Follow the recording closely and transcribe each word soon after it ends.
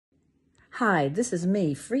Hi, this is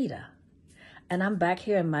me, Freda, and I'm back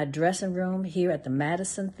here in my dressing room here at the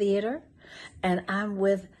Madison Theater, and I'm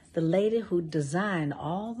with the lady who designed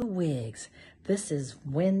all the wigs. This is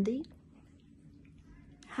Wendy.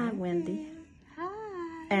 Hi, Wendy.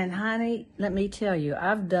 Hi. And honey, let me tell you,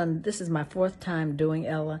 this is my 4th time doing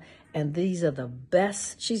Ella, and these are the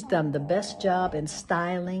best. She's done the best job in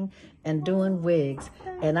styling and doing wigs.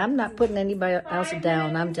 And I'm not putting anybody else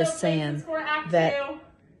down. I'm just saying that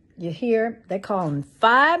you hear, they call them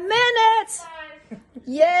 5 minutes.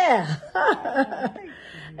 Yeah.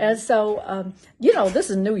 And so,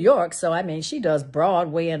 this is New York. So, I mean, she does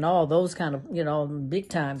Broadway and all those kind of, big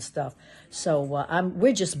time stuff. So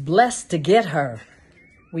we're just blessed to get her.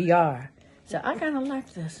 We are. So I kind of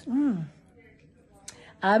like this.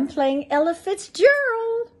 I'm playing Ella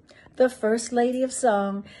Fitzgerald, the First Lady of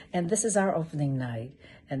Song. And this is our opening night.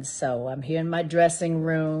 And so I'm here in my dressing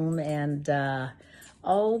room. And,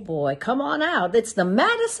 oh, boy, come on out. It's the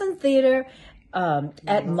Madison Theater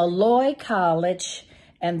at Malloy College.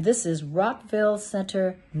 And this is Rockville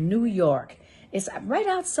Center, New York. It's right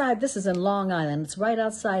outside. This is in Long Island. It's right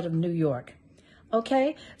outside of New York.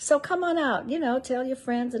 Okay? So come on out. Tell your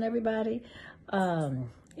friends and everybody.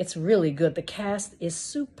 It's really good. The cast is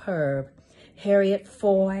superb. Harriet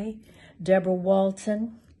Foy, Deborah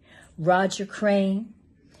Walton, Roger Crane,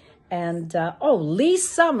 and, Lee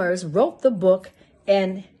Summers wrote the book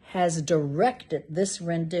and has directed this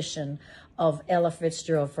rendition of Ella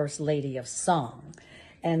Fitzgerald, First Lady of Song.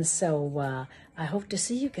 And so I hope to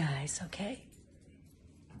see you guys, okay?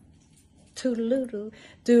 Toodaloo,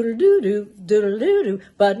 doodaloo, doodaloo,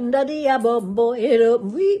 button da dee boy, it up,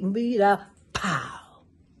 we da pow.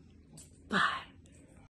 Bye.